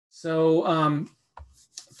Welcome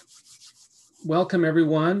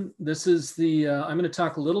everyone. This is I'm going to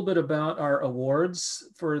talk a little bit about our awards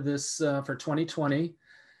for this, for 2020.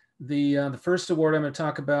 The first award I'm going to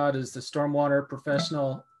talk about is the Stormwater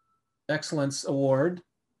Professional Excellence Award.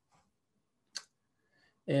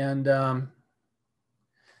 And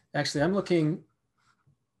actually I'm looking,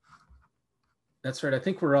 that's right. I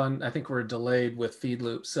think we're delayed with feed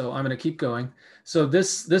loop. So I'm going to keep going. So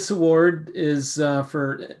this award is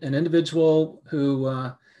for an individual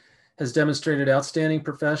who has demonstrated outstanding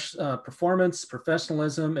performance,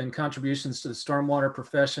 professionalism, and contributions to the stormwater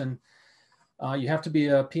profession. You have to be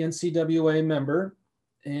a PNCWA member,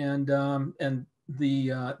 and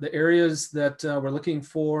the areas that we're looking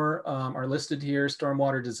for are listed here: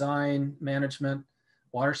 stormwater design, management,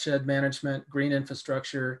 watershed management, green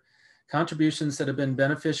infrastructure, contributions that have been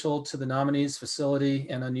beneficial to the nominee's facility,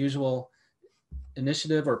 and unusual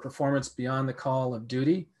initiative or performance beyond the call of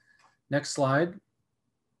duty. Next slide.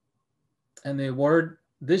 And the award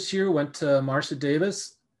this year went to Marcia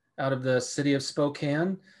Davis out of the city of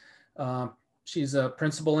Spokane. She's a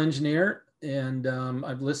principal engineer, and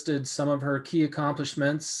I've listed some of her key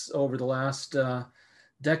accomplishments over the last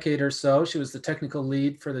decade or so. She was the technical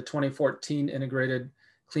lead for the 2014 Integrated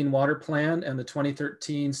Clean Water Plan and the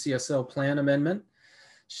 2013 CSO Plan Amendment.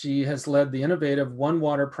 She has led the innovative One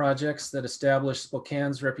Water projects that established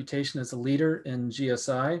Spokane's reputation as a leader in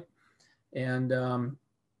GSI. And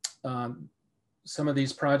some of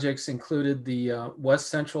these projects included the West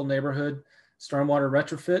Central Neighborhood Stormwater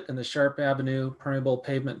Retrofit and the Sharp Avenue Permeable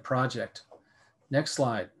Pavement Project. Next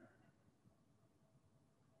slide.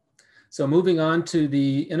 So moving on to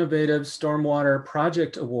the Innovative Stormwater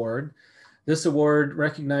Project Award. This award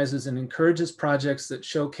recognizes and encourages projects that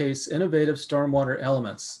showcase innovative stormwater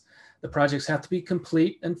elements. The projects have to be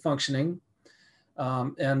complete and functioning,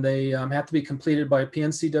 and they have to be completed by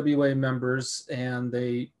PNCWA members, and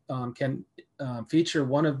they can feature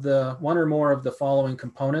one or more of the following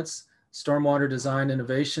components: stormwater design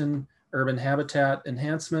innovation, urban habitat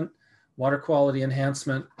enhancement, water quality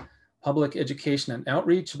enhancement, public education and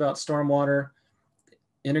outreach about stormwater,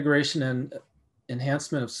 integration and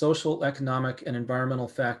enhancement of social, economic, and environmental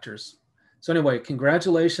factors. So anyway,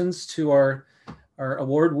 congratulations to our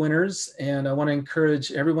award winners, and I want to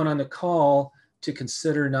encourage everyone on the call to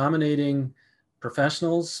consider nominating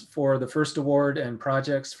professionals for the first award and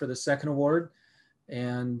projects for the second award.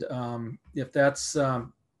 And if that's,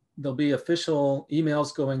 there'll be official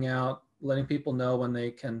emails going out letting people know when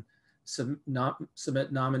they can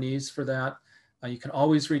submit nominees for that. You can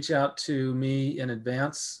always reach out to me in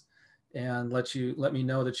advance and let me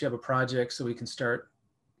know that you have a project so we can start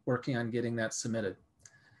working on getting that submitted.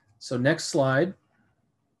 So next slide.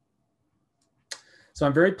 So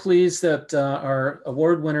I'm very pleased that our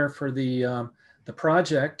award winner for the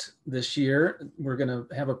project this year, we're going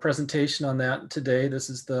to have a presentation on that today. This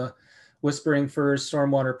is the Whispering Firs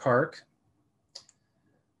Stormwater Park.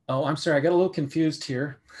 Oh, I'm sorry, I got a little confused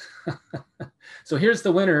here. So here's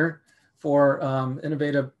the winner for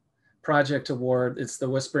Innovative Project Award. It's the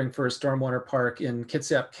Whispering Firs Stormwater Park in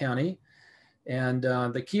Kitsap County. And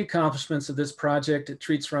the key accomplishments of this project: it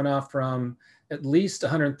treats runoff from at least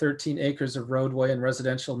 113 acres of roadway and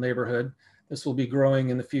residential neighborhood. This will be growing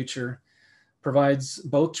in the future. Provides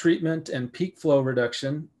both treatment and peak flow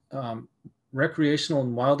reduction, recreational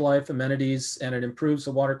and wildlife amenities, and it improves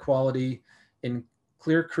the water quality in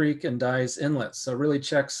Clear Creek and Dyes inlets. So it really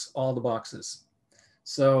checks all the boxes.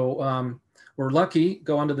 So we're lucky,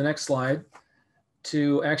 go on to the next slide,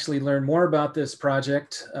 to actually learn more about this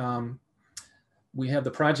project. We have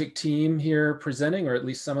the project team here presenting, or at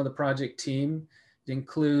least some of the project team. It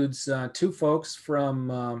includes two folks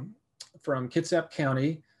from Kitsap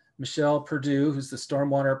County, Michelle Perdue, who's the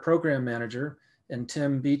Stormwater Program Manager, and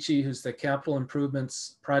Tim Beachy, who's the Capital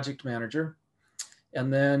Improvements Project Manager.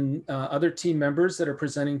 And then other team members that are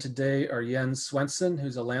presenting today are Jens Swenson,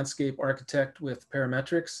 who's a landscape architect with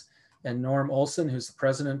Parametrics, and Norm Olson, who's the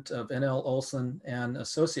president of NL Olson and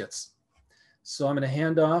Associates. So I'm going to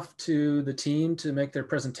hand off to the team to make their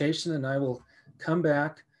presentation, and I will come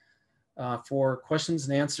back for questions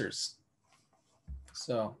and answers.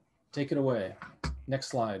 So take it away. Next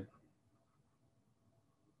slide.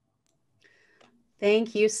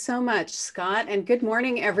 Thank you so much, Scott, and good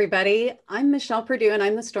morning, everybody. I'm Michelle Perdue, and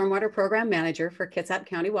I'm the Stormwater Program Manager for Kitsap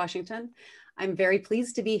County, Washington. I'm very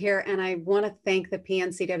pleased to be here, and I want to thank the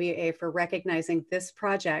PNCWA for recognizing this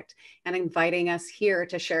project and inviting us here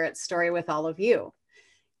to share its story with all of you.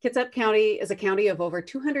 Kitsap County is a county of over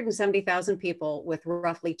 270,000 people with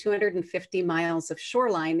roughly 250 miles of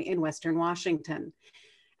shoreline in Western Washington.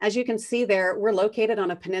 As you can see there, we're located on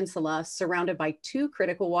a peninsula surrounded by two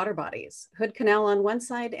critical water bodies, Hood Canal on one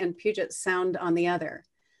side and Puget Sound on the other.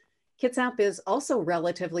 Kitsap is also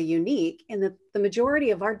relatively unique in that the majority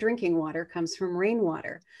of our drinking water comes from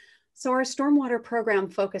rainwater. So our stormwater program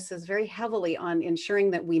focuses very heavily on ensuring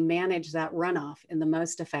that we manage that runoff in the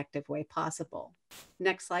most effective way possible.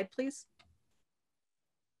 Next slide, please.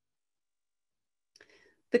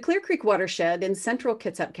 The Clear Creek watershed in central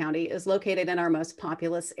Kitsap County is located in our most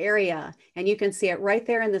populous area. And you can see it right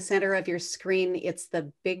there in the center of your screen. It's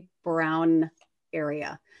the big brown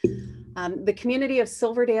area. The community of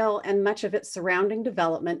Silverdale and much of its surrounding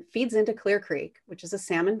development feeds into Clear Creek, which is a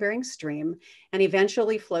salmon-bearing stream, and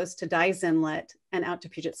eventually flows to Dyes Inlet and out to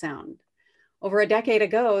Puget Sound. Over a decade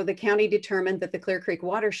ago, the county determined that the Clear Creek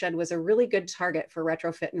watershed was a really good target for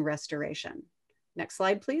retrofit and restoration. Next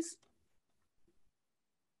slide, please.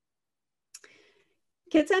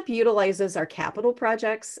 Kitsap utilizes our capital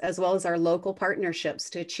projects as well as our local partnerships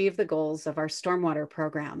to achieve the goals of our stormwater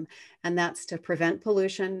program, and that's to prevent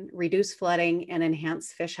pollution, reduce flooding, and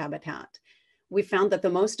enhance fish habitat. We found that the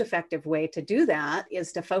most effective way to do that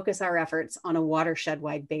is to focus our efforts on a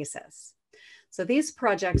watershed-wide basis. So these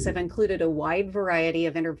projects have included a wide variety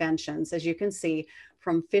of interventions, as you can see,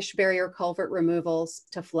 from fish barrier culvert removals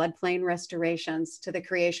to floodplain restorations to the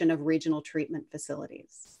creation of regional treatment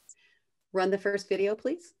facilities. Run the first video,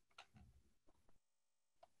 please.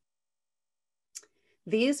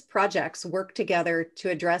 These projects work together to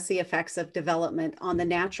address the effects of development on the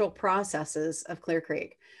natural processes of Clear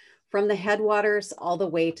Creek, from the headwaters all the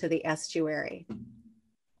way to the estuary.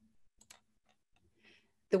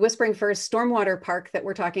 The Whispering Firs Stormwater Park that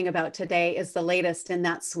we're talking about today is the latest in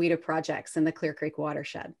that suite of projects in the Clear Creek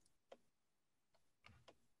watershed.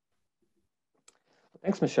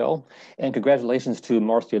 Thanks, Michelle, and congratulations to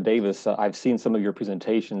Marcia Davis. I've seen some of your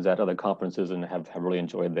presentations at other conferences and have really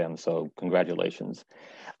enjoyed them, so congratulations.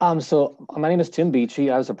 So my name is Tim Beachy.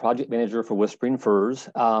 I was a project manager for Whispering Firs.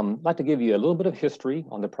 I'd like to give you a little bit of history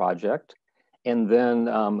on the project, and then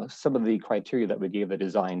some of the criteria that we gave the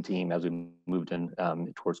design team as we moved in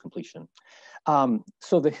towards completion.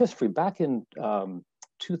 So the history, back in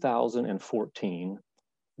 2014,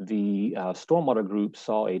 the Stormwater Group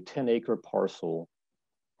saw a 10-acre parcel,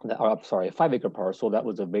 a 5-acre parcel that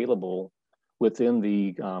was available within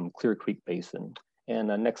the Clear Creek Basin. And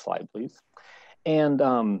next slide, please. And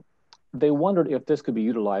they wondered if this could be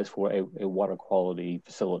utilized for a water quality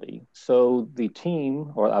facility. So the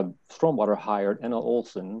team, or Stormwater, hired Enna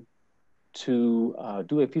Olson to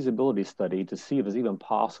do a feasibility study to see if it's even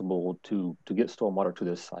possible to get stormwater to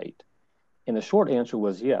this site. And the short answer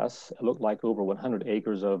was yes. It looked like over 100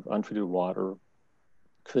 acres of untreated water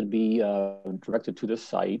could be directed to this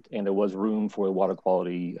site, and there was room for a water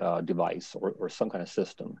quality device or some kind of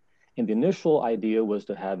system. And the initial idea was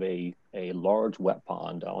to have a large wet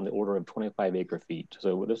pond on the order of 25 acre feet.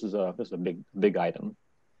 So this is a big item.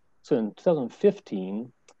 So in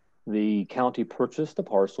 2015, the county purchased the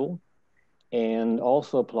parcel and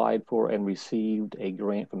also applied for and received a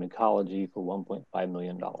grant from Ecology for $1.5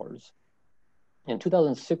 million. In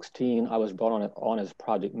 2016, I was brought on as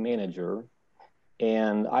project manager,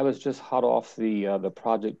 and I was just hot off the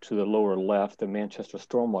project to the lower left, the Manchester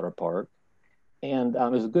Stormwater Park. And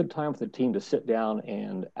it was a good time for the team to sit down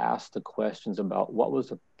and ask the questions about what was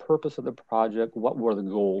the purpose of the project, what were the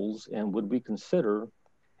goals, and would we consider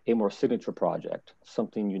a more signature project,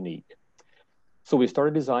 something unique. So we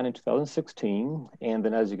started design in 2016, and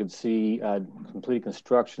then as you can see, completed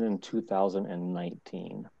construction in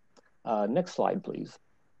 2019. Next slide, please.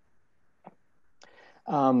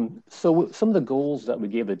 So some of the goals that we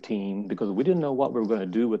gave the team, because we didn't know what we were going to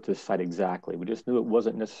do with this site exactly, we just knew it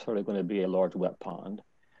wasn't necessarily going to be a large wet pond.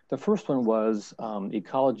 The first one was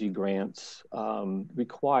ecology grants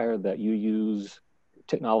require that you use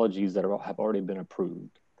technologies that have already been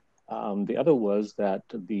approved. The other was that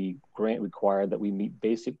the grant required that we meet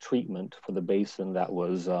basic treatment for the basin that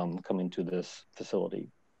was coming to this facility.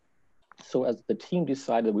 So as the team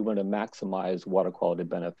decided we wanted to maximize water quality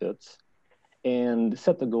benefits and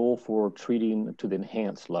set the goal for treating to the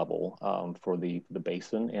enhanced level for the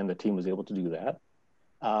basin, and the team was able to do that.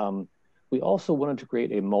 We also wanted to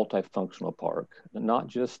create a multifunctional park, not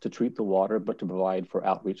just to treat the water, but to provide for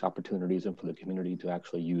outreach opportunities and for the community to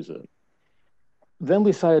actually use it. Then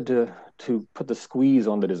we decided to put the squeeze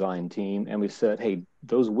on the design team, and we said, hey,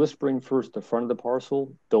 those Whispering Firs at the front of the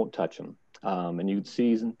parcel, don't touch them. And you can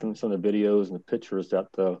see from some of the videos and the pictures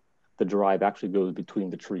that the drive actually goes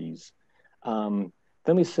between the trees.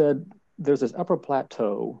 Then we said, there's this upper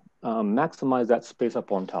plateau, maximize that space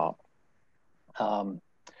up on top.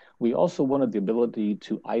 We also wanted the ability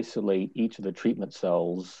to isolate each of the treatment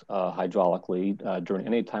cells hydraulically during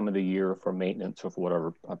any time of the year for maintenance or for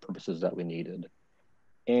whatever purposes that we needed.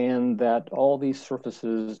 And that all these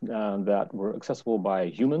surfaces that were accessible by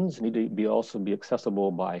humans need to also be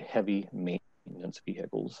accessible by heavy maintenance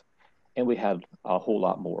vehicles. And we had a whole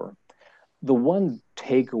lot more. The one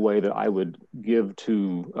takeaway that I would give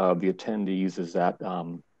to the attendees is that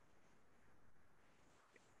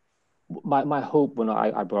my hope when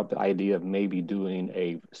I brought up the idea of maybe doing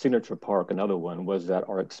a signature park, another one, was that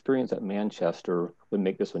our experience at Manchester would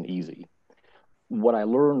make this one easy. What I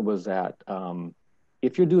learned was that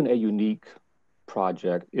if you're doing a unique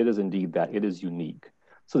project, it is indeed that, it is unique.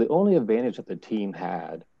 So the only advantage that the team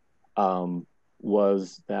had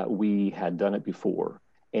was that we had done it before.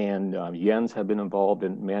 And Jens had been involved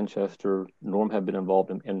in Manchester, Norm had been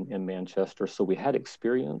involved in Manchester, so we had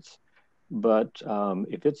experience. But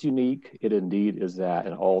if it's unique, it indeed is that,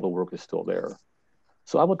 and all the work is still there.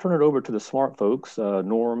 So I will turn it over to the smart folks,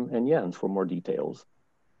 Norm and Jens, for more details.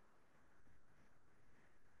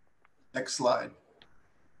 Next slide.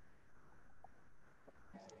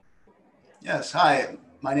 Yes, hi,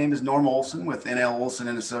 my name is Norm Olson with NL Olson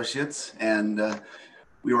and Associates, and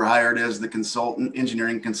we were hired as the consultant,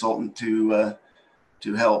 engineering consultant to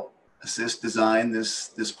help assist design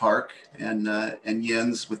this park, and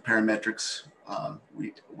Jens with Parametrics,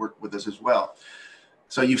 we worked with us as well.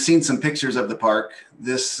 So you've seen some pictures of the park.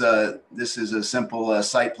 This is a simple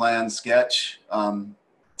site plan sketch.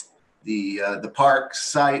 The park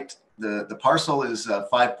site, the parcel is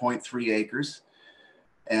 5.3 acres,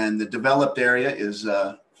 and the developed area is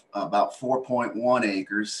about 4.1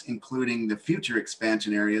 acres, including the future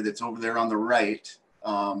expansion area that's over there on the right.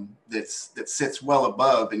 That sits well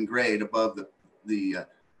above in grade above the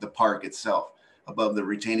park itself, above the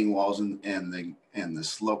retaining walls and the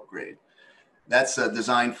slope grade. That's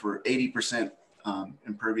designed for 80%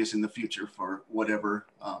 impervious in the future for whatever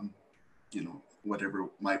whatever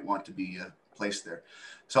might want to be placed there.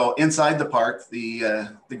 So inside the park, the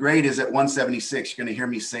grade is at 176. You're going to hear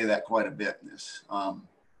me say that quite a bit in this,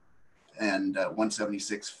 and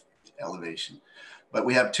 176 elevation. But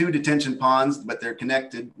we have 2 detention ponds, but they're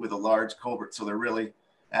connected with a large culvert. So they're really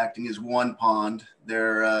acting as one pond.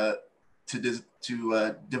 They're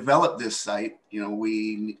to develop this site,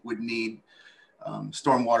 we would need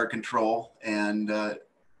stormwater control, and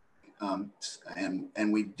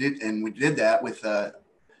we did that with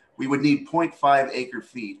we would need 0.5 acre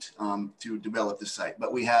feet to develop the site,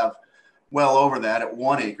 but we have well over that at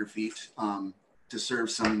 1 acre feet to serve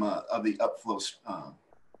some of the upflow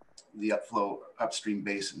upstream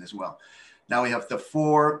basin as well. Now we have the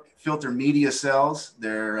 4 filter media cells.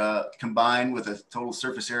 They're combined with a total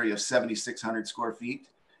surface area of 7,600 square feet,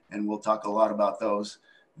 and we'll talk a lot about those.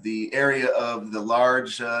 The area of the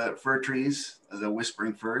large fir trees, the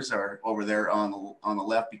whispering firs, are over there on the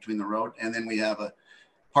left between the road, and then we have a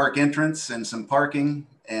park entrance and some parking,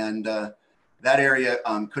 and that area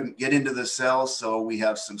couldn't get into the cells, so we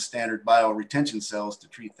have some standard bioretention cells to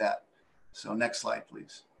treat that. So next slide,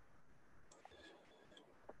 please.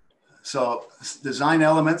 So design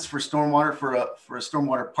elements for stormwater for a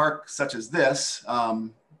stormwater park such as this.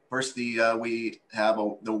 First, we have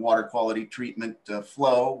the water quality treatment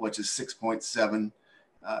flow, which is 6.7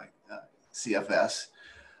 CFS.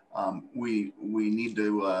 We need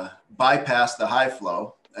to bypass the high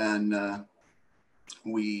flow, and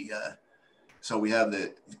so we have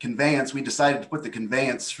the conveyance. We decided to put the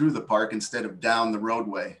conveyance through the park instead of down the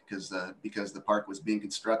roadway because the park was being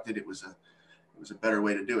constructed. It was a better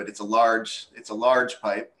way to do it. It's a large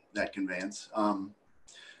pipe, that conveyance.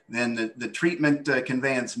 Then the treatment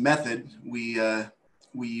conveyance method, we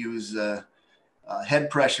use head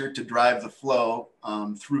pressure to drive the flow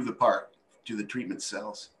through the park to the treatment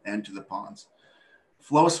cells and to the ponds.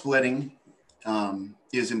 Flow splitting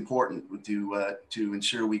is important to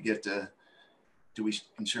ensure we get the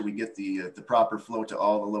proper flow to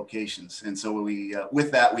all the locations. And so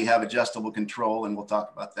with that, we have adjustable control, and we'll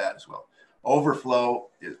talk about that as well. Overflow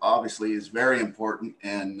obviously is very important,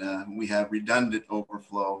 and we have redundant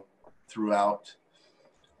overflow throughout.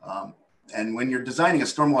 And when you're designing a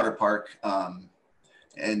stormwater park,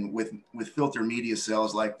 and with filter media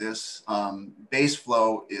cells like this, base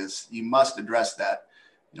flow you must address that.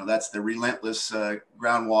 That's the relentless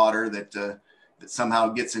groundwater that somehow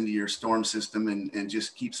gets into your storm system and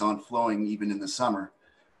just keeps on flowing even in the summer.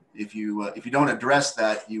 If you don't address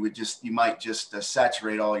that, you might just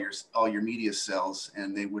saturate all your media cells,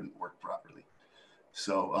 and they wouldn't work properly.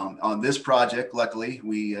 So on this project, luckily,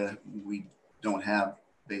 we don't have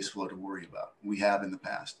base flow to worry about. We have in the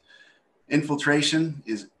past. Infiltration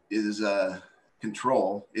is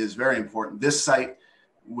control is very important. This site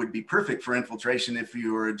would be perfect for infiltration if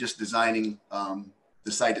you were just designing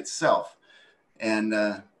the site itself. And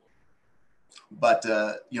but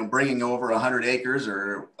you know, bringing over 100 acres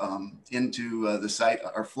or into the site,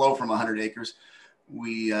 or flow from 100 acres,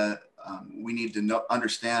 we need to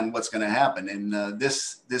understand what's going to happen. And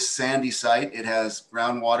this sandy site, it has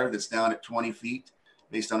groundwater that's down at 20 feet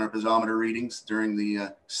based on our piezometer readings during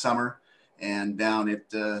the summer, and down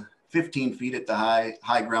at 15 feet at the high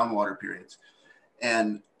groundwater periods.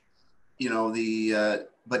 And you know,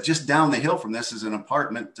 but just down the hill from this is an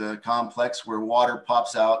apartment complex where water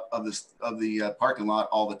pops out of the parking lot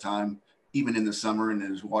all the time, even in the summer, and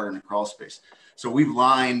there's water in the crawl space. So we've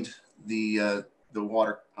lined the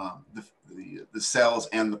water, the cells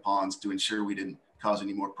and the ponds to ensure we didn't cause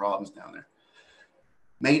any more problems down there.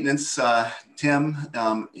 Maintenance, Tim,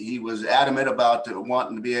 he was adamant about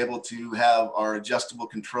wanting to be able to have our adjustable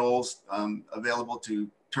controls available to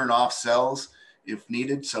turn off cells if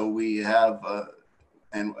needed. So we have,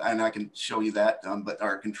 and I can show you that, but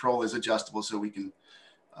our control is adjustable, so we can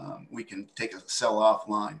take a cell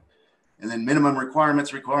offline. And then minimum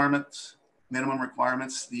requirements.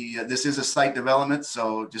 This is a site development,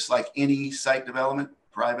 so just like any site development,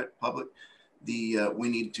 private, public, we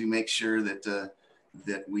need to make sure that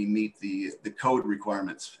that we meet the code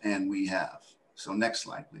requirements, and we have. So next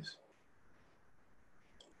slide, please.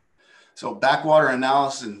 So backwater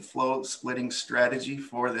analysis and flow splitting strategy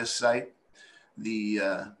for this site.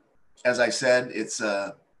 As I said, it's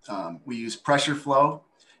we use pressure flow.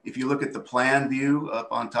 If you look at the plan view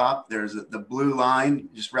up on top, there's the blue line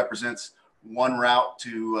just represents one route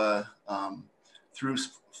to through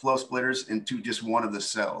flow splitters into just one of the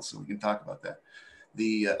cells. So we can talk about that.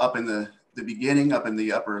 Up in the beginning, up in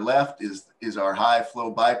the upper left is our high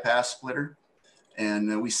flow bypass splitter.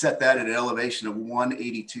 And we set that at an elevation of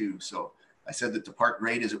 182. So I said that the park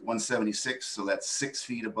grade is at 176. So that's 6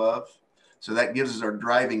 feet above. So that gives us our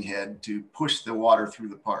driving head to push the water through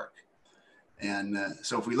the park. And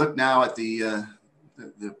so if we look now at the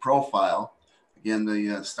profile,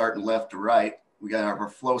 again, starting left to right, we got our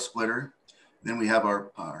flow splitter. Then we have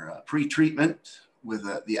our pre-treatment with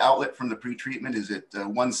the outlet from the pre-treatment is at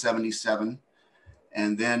 177.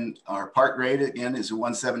 And then our park grade again is a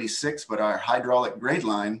 176, but our hydraulic grade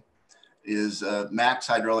line is max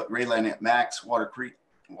hydraulic grade line at max water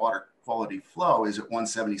quality flow is at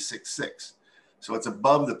 176.6. So it's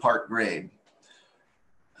above the park grade.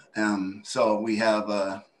 So we have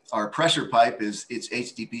our pressure pipe it's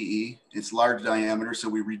HDPE, it's large diameter, so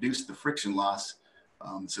we reduce the friction loss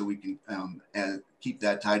so we can keep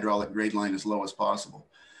that hydraulic grade line as low as possible.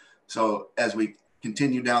 So as we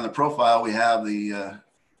continue down the profile, we have the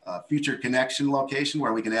future connection location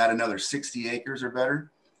where we can add another 60 acres or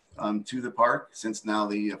better to the park, since now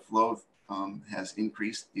the flow has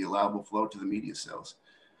increased, the allowable flow to the media cells.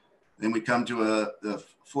 Then we come to the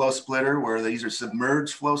flow splitter where these are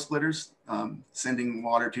submerged flow splitters, sending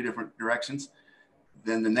water 2 different directions.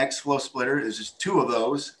 Then the next flow splitter is just 2 of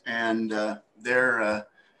those, and they're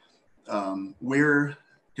weir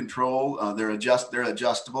control. They're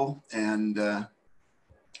adjustable, and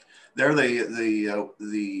they're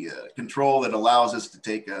the control that allows us to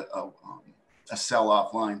take a cell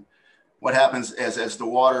offline. What happens as the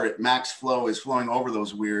water at max flow is flowing over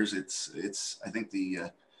those weirs, it's I think the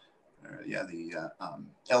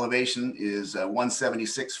elevation is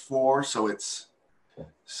 176.4,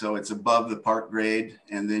 so it's above the park grade.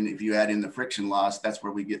 And then if you add in the friction loss, that's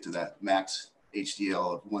where we get to that max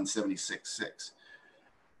HDL of 176.6.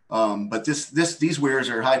 But these weirs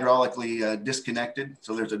are hydraulically disconnected,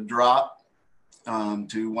 so there's a drop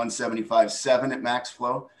to 175.7 at max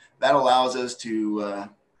flow. That allows us to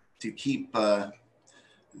keep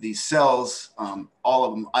these cells, all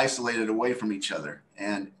of them isolated away from each other.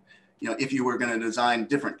 And you know, if you were going to design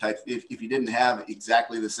different types, if you didn't have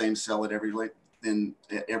exactly the same cell at every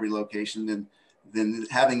location, then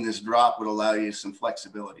having this drop would allow you some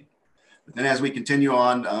flexibility. But then as we continue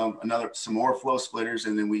on, some more flow splitters,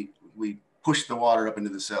 and then we push the water up into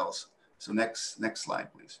the cells. So next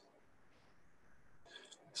slide, please.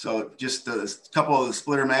 So just a couple of the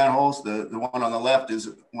splitter manholes. The one on the left is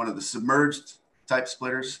one of the submerged type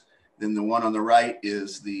splitters. Then the one on the right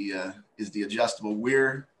is the adjustable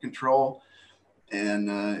weir control, and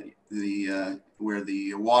where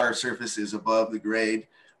the water surface is above the grade.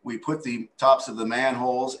 We put the tops of the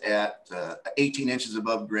manholes at 18 inches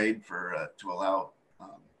above grade to allow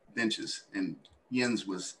benches. And Jens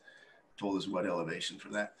told us what elevation for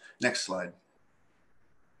that. Next slide.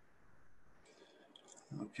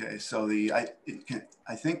 Okay, so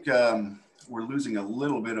I think we're losing a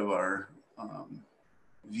little bit of our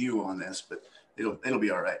view on this, but it'll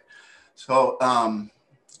be all right. So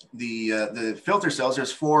the filter cells,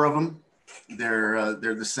 there's 4 of them.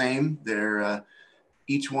 They're the same.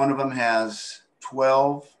 Each one of them has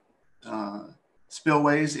 12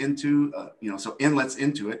 spillways into, so inlets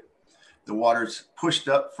into it. The water's pushed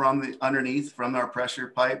up from the underneath from our pressure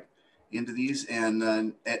pipe into these,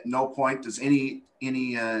 and at no point does any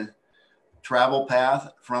travel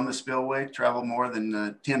path from the spillway travel more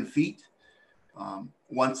than 10 feet.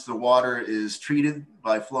 Once the water is treated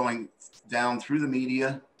by flowing down through the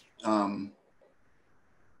media,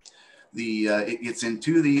 it gets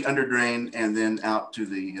into the under drain and then out to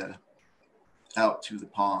the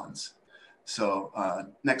ponds. So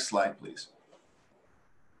next slide, please.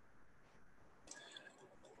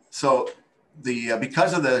 So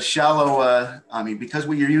because of the shallow, because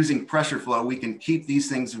we are using pressure flow, we can keep these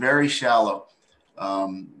things very shallow.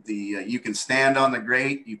 You can stand on the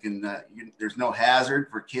grate. There's no hazard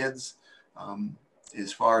for kids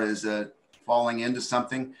as far as falling into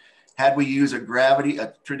something. Had we used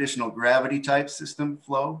a traditional gravity type system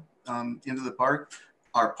flow into the park,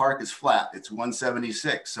 our park is flat. It's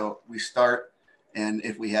 176. So we start, and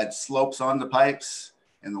if we had slopes on the pipes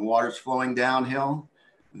and the water's flowing downhill,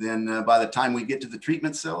 then by the time we get to the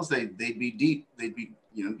treatment cells, they'd be deep. They'd be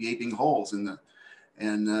gaping holes and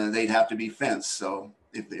they'd have to be fenced. So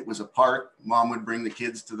if it was a park, mom would bring the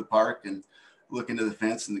kids to the park and look into the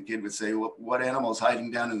fence, and the kid would say, well, what animal is hiding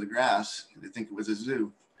down in the grass? They think it was a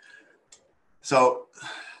zoo. So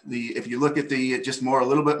if you look at just a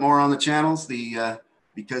little bit more on the channels,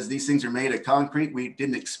 because these things are made of concrete, we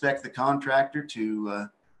didn't expect the contractor to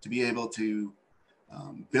be able to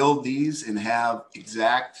build these and have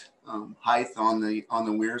exact height on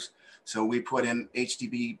the weirs. So we put in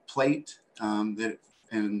HDB plate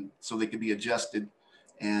and so they could be adjusted,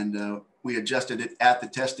 and we adjusted it at the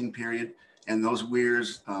testing period, and those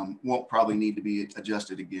weirs won't probably need to be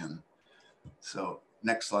adjusted again. So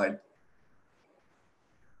next slide.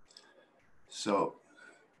 So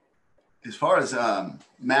as far as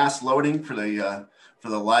mass loading for the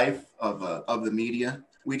life of the media,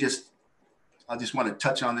 I just want to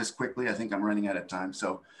touch on this quickly. I think I'm running out of time.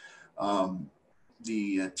 So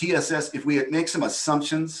the TSS, if we make some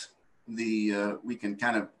assumptions, we can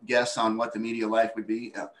kind of guess on what the media life would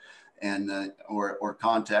be, or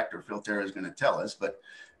contact or Filterra is going to tell us. But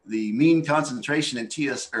the mean concentration in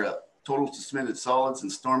total suspended solids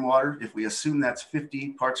and stormwater, if we assume that's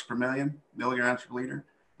 50 parts per million milligrams per liter,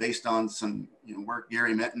 based on some work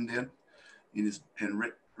Gary Menton did and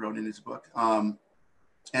wrote in his book.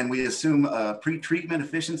 And we assume a pre-treatment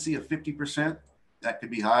efficiency of 50%. That could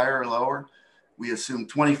be higher or lower. We assume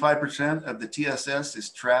 25% of the TSS is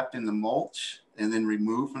trapped in the mulch and then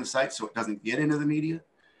removed from the site so it doesn't get into the media.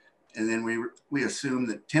 And then we assume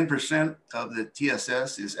that 10% of the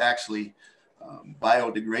TSS is actually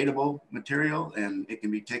biodegradable material, and it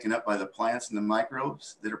can be taken up by the plants and the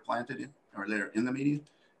microbes that are planted in or that are in the media.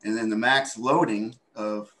 And then the max loading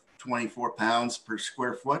of 24 pounds per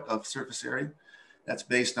square foot of surface area. That's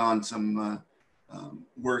based on some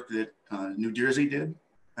work that New Jersey did.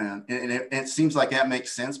 And it seems like that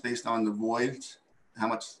makes sense based on the voids, how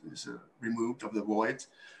much is removed of the voids.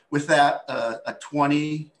 With that, a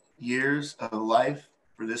 20 years of life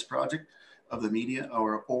for this project of the media,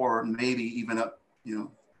 or maybe even up,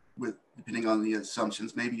 depending on the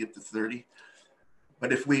assumptions, maybe up to 30.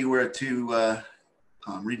 But if we were to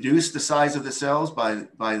reduce the size of the cells by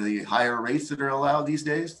the higher rates that are allowed these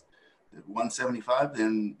days, 175,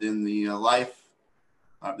 then the life,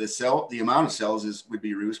 the amount of cells would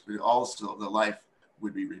be reduced, but also the life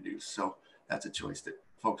would be reduced. So that's a choice that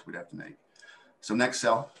folks would have to make. So next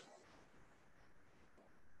cell.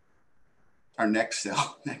 Our next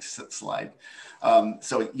slide.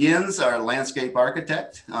 So Jens, our landscape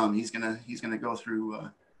architect, he's gonna go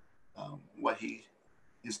through what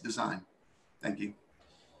his design. Thank you.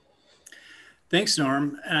 Thanks,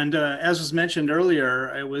 Norm. And as was mentioned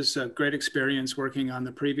earlier, it was a great experience working on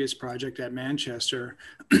the previous project at Manchester.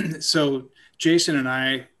 So Jason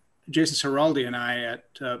Ciraldi and I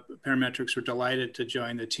at Parametrics were delighted to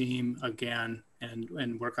join the team again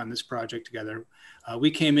and work on this project together.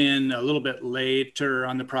 We came in a little bit later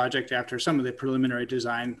on the project after some of the preliminary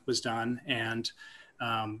design was done. And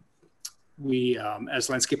we, as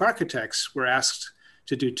landscape architects, were asked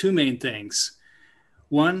to do two main things.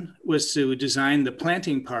 One was to design the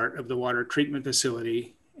planting part of the water treatment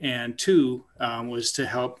facility, and two was to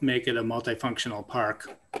help make it a multifunctional park.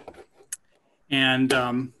 And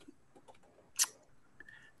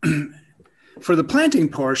for the planting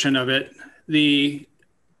portion of it, the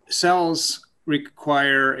cells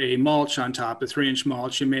require a mulch on top, a 3-inch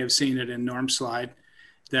mulch. You may have seen it in Norm's slide.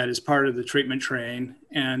 that is part of the treatment train.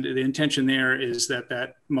 And the intention there is that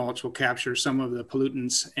that mulch will capture some of the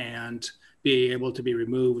pollutants and be able to be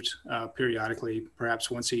removed periodically, perhaps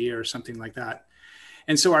once a year or something like that.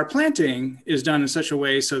 And so our planting is done in such a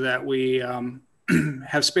way so that we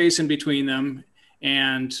have space in between them,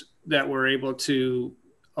 and that we're able to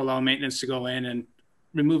allow maintenance to go in and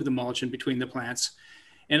remove the mulch in between the plants.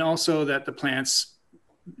 And also that the plants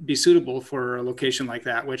be suitable for a location like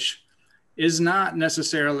that, which is not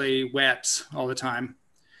necessarily wet all the time,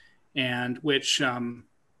 and which, you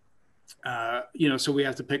know, so we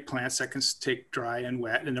have to pick plants that can take dry and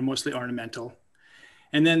wet, and they're mostly ornamental.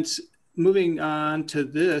 And then moving on to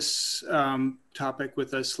this topic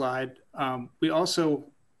with this slide, we also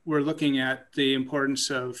were looking at the importance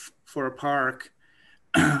of, for a park,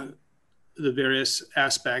 the various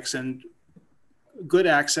aspects, and good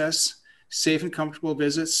access, safe and comfortable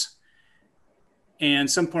visits, and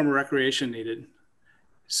some form of recreation needed.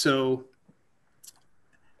 So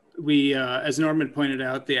we, as Norman pointed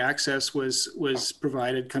out, the access was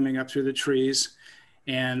provided coming up through the trees,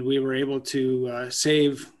 and we were able to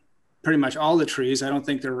save pretty much all the trees. I don't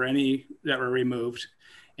think there were any that were removed.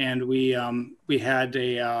 And we had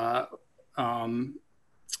a,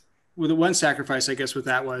 well, the one sacrifice, I guess, with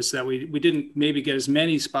that was that we didn't maybe get as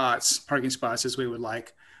many spots, parking spots, as we would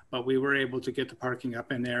like, but we were able to get the parking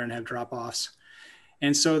up in there and have drop-offs.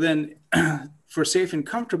 And so then for safe and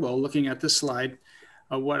comfortable, looking at this slide,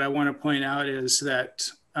 what I want to point out is that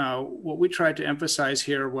what we tried to emphasize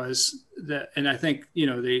here was that, and I think, you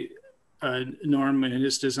know, the Norm in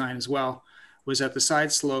his design as well, was that the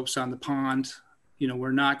side slopes on the pond, you know,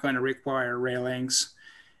 we're not going to require railings.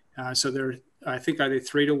 So they're, I think, are they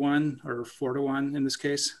 3-to-1 or 4-to-1 in this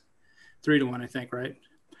case? 3-to-1, I think, right?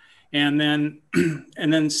 And then,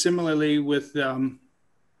 and then similarly with the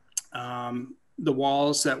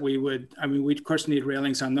walls that we would, I mean, we of course need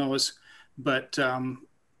railings on those, but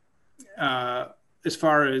as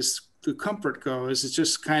far as the comfort goes, it's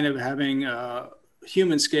just kind of having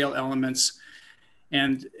human scale elements.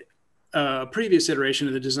 And a previous iteration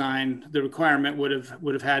of the design, the requirement would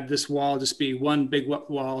have had this wall just be one big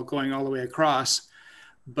wall going all the way across.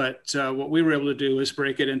 But what we were able to do is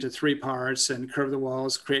break it into 3 parts and curve the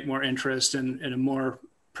walls, create more interest and a more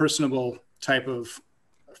personable type of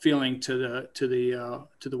feeling to the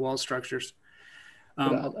wall structures.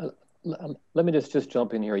 Let me just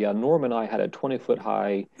jump in here. Yeah, Norm and I had a 20-foot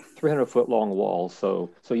high, 300-foot long wall. So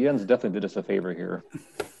Jens definitely did us a favor here.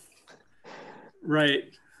 Right.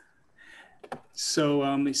 So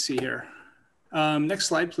let me see here. Next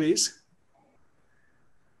slide, please.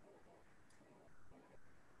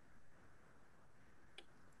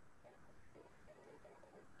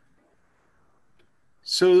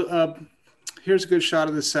 So here's a good shot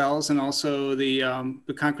of the cells and also the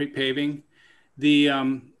concrete paving.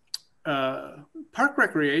 The park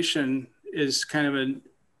recreation is kind of an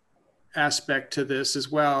aspect to this as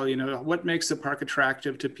well. You know, what makes the park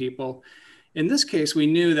attractive to people? In this case, we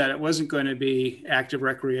knew that it wasn't going to be active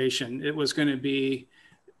recreation. It was going to be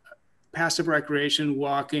passive recreation,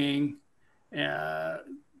 walking,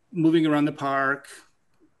 moving around the park,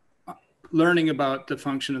 learning about the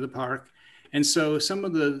function of the park. And so some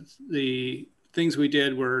of the things we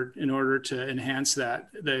did were in order to enhance that.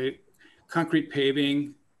 The concrete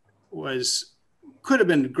paving could have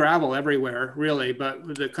been gravel everywhere, really,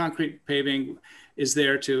 but the concrete paving is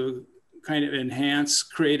there to kind of enhance,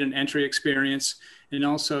 create an entry experience, and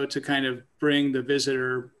also to kind of bring the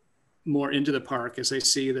visitor more into the park as they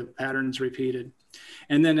see the patterns repeated.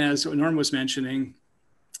 And then, as Norm was mentioning,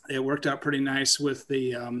 it worked out pretty nice with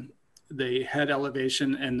the head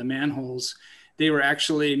elevation and the manholes. They were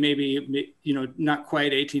actually maybe, you know, not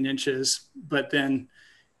quite 18 inches, but then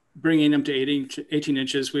bringing them to 18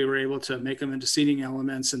 inches, we were able to make them into seating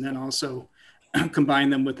elements, and then also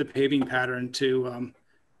combine them with the paving pattern to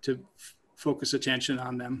focus attention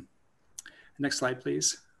on them. Next slide,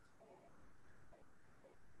 please.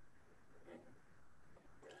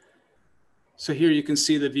 So here you can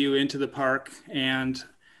see the view into the park, and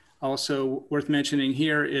also worth mentioning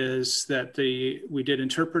here is that we did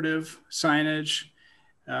interpretive signage.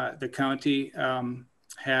 The county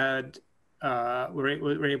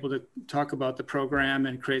were able to talk about the program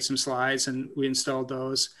and create some slides, and we installed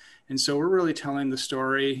those. And so we're really telling the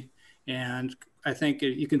story, and I think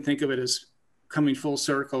you can think of it as coming full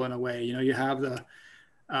circle in a way. You know, you have the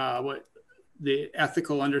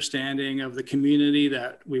ethical understanding of the community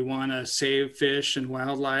that we want to save fish and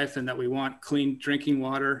wildlife, and that we want clean drinking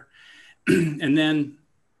water. And then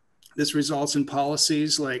this results in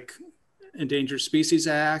policies like Endangered Species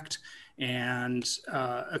Act and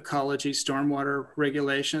ecology, stormwater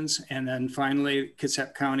regulations, and then finally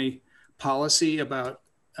Kitsap County policy about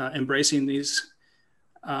embracing these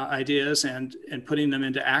ideas and putting them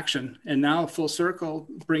into action. And now full circle,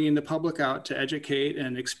 bringing the public out to educate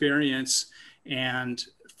and experience and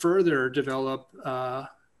further develop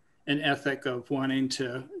an ethic of wanting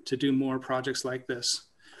to do more projects like this.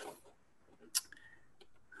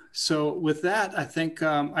 So with that, I think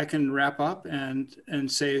I can wrap up and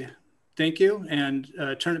say thank you and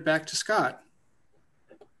turn it back to Scott.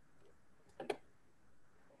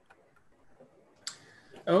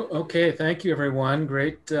 Oh, okay. Thank you, everyone.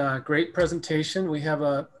 Great, great presentation. We have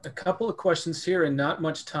a couple of questions here and not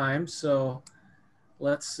much time, so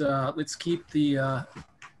let's keep the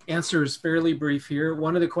answers fairly brief here.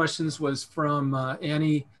 One of the questions was from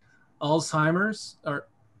Annie Alzheimer's, or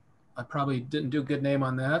I probably didn't do a good name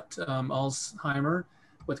on that, Alzheimer,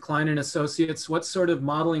 with Klein and Associates. What sort of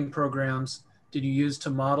modeling programs did you use to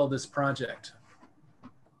model this project?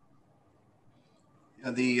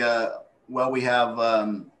 Well, we have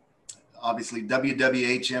obviously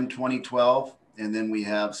WWHM 2012, and then we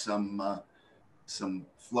have some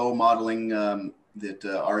flow modeling that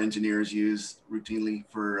our engineers use routinely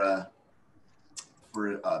for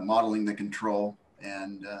modeling the control.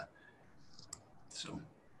 And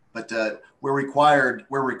but we're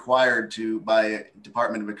required to, by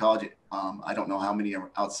Department of Ecology, I don't know how many are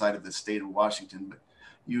outside of the state of Washington, but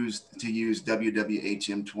use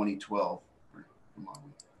WWHM 2012 for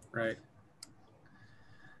modeling. Right.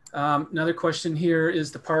 Another question here,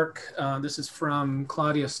 is the park, this is from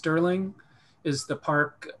Claudia Sterling, is the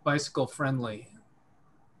park bicycle friendly?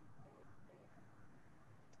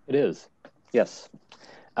 It is, yes.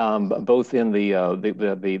 Both in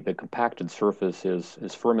the compacted surface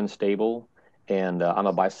is firm and stable, and I'm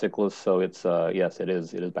a bicyclist, so it's yes, it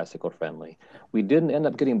is bicycle friendly. We didn't end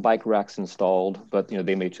up getting bike racks installed, but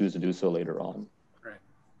they may choose to do so later on.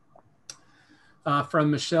 Right.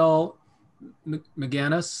 From Michelle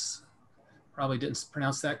McGannis, probably didn't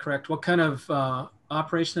pronounce that correct. What kind of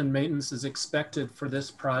operation and maintenance is expected for this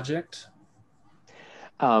project?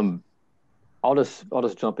 I'll just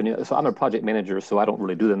jump in. So I'm a project manager, so I don't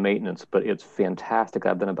really do the maintenance, but it's fantastic.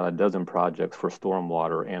 I've done about a dozen projects for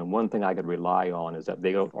stormwater, and one thing I could rely on is that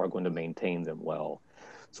they are going to maintain them well.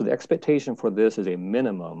 So the expectation for this is a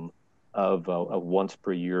minimum of once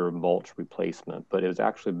per year mulch replacement, but it's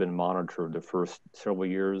actually been monitored the first several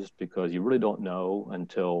years because you really don't know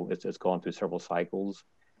until it's gone through several cycles.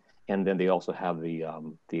 And then they also have the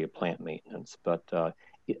plant maintenance, but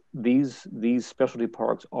these specialty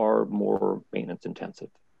parks are more maintenance intensive.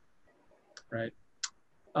 Right.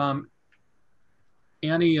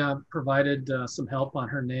 Annie provided some help on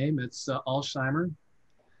her name. It's Alzheimer.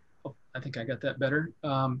 Oh, I think I got that better.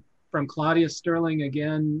 From Claudia Sterling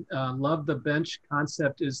again, love the bench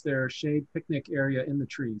concept. Is there a shade picnic area in the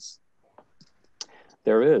trees?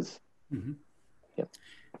 There is. Mm-hmm. Yep.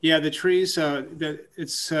 Yeah, the trees,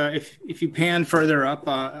 it's if you pan further up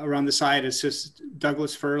around the side, it's just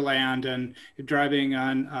Douglas fir land, and driving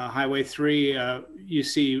on Highway 3, you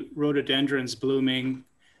see rhododendrons blooming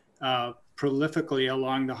prolifically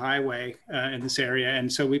along the highway in this area.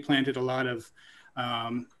 And so we planted a lot of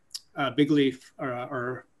big leaf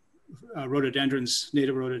or rhododendrons,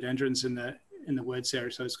 native rhododendrons in the woods there.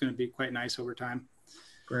 So it's going to be quite nice over time.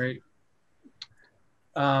 Great.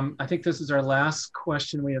 I think this is our last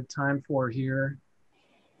question we have time for here.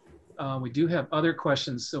 We do have other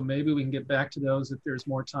questions, so maybe we can get back to those if there's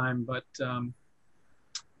more time, but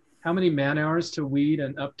how many man hours to weed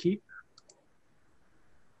and upkeep?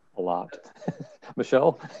 A lot.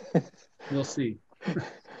 Michelle? We'll see.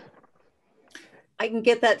 I can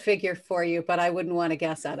get that figure for you, but I wouldn't want to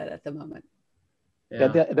guess at it at the moment. Yeah,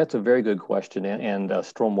 that's a very good question, and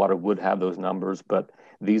stormwater would have those numbers, but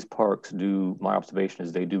these parks do, my observation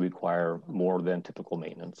is they do require more than typical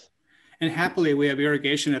maintenance. And happily, we have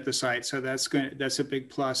irrigation at the site, so that's a big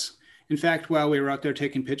plus. In fact, while we were out there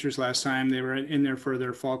taking pictures last time, they were in there for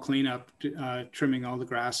their fall cleanup, trimming all the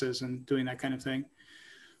grasses and doing that kind of thing.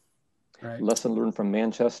 Right. Lesson learned from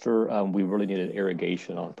Manchester, we really needed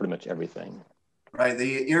irrigation on pretty much everything. Right.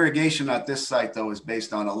 The irrigation at this site, though, is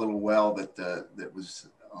based on a little well that was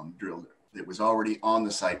drilled. That was already on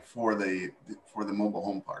the site for the mobile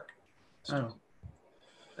home park. So. Oh,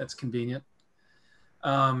 that's convenient.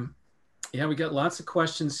 Yeah, we got lots of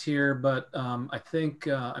questions here, but I think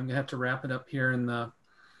I'm gonna have to wrap it up here in the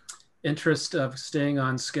interest of staying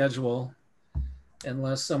on schedule,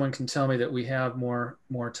 unless someone can tell me that we have more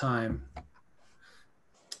time.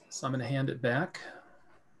 So I'm gonna hand it back.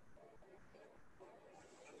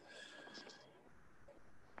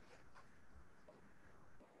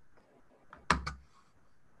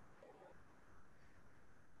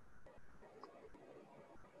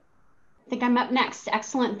 think I'm up next.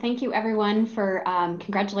 Excellent. Thank you, everyone, for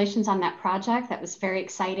congratulations on that project. That was very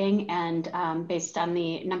exciting. And based on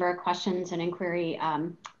the number of questions and inquiry,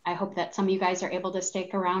 I hope that some of you guys are able to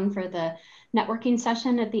stick around for the networking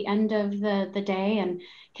session at the end of the day and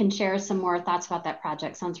can share some more thoughts about that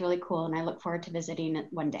project. Sounds really cool. And I look forward to visiting it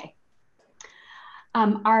one day.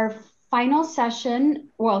 Our final session,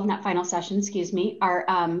 well, not final session, excuse me, our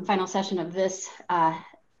final session of this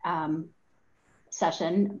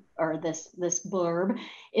session, or this blurb,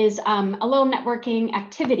 is a little networking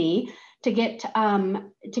activity to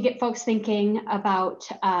get folks thinking about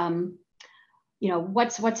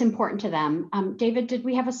what's important to them. David, did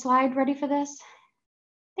we have a slide ready for this?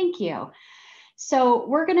 Thank you. So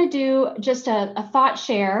we're going to do just a thought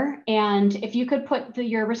share, and if you could put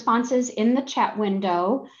your responses in the chat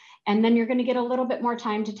window, and then you're going to get a little bit more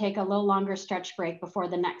time to take a little longer stretch break before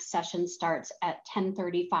the next session starts at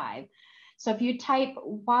 10:35. So if you type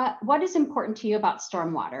what is important to you about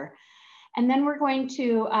stormwater, and then we're going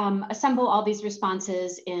to assemble all these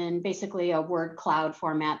responses in basically a word cloud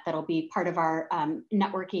format that'll be part of our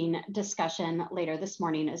networking discussion later this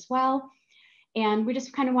morning as well. And we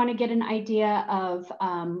just kind of want to get an idea of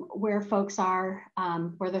where folks are,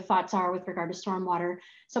 where their thoughts are with regard to stormwater.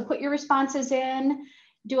 So put your responses in,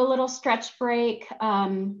 do a little stretch break,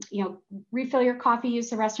 refill your coffee,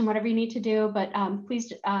 use the restroom, whatever you need to do, but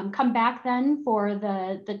please come back then for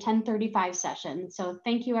the 10:35 session. So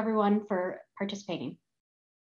thank you everyone for participating.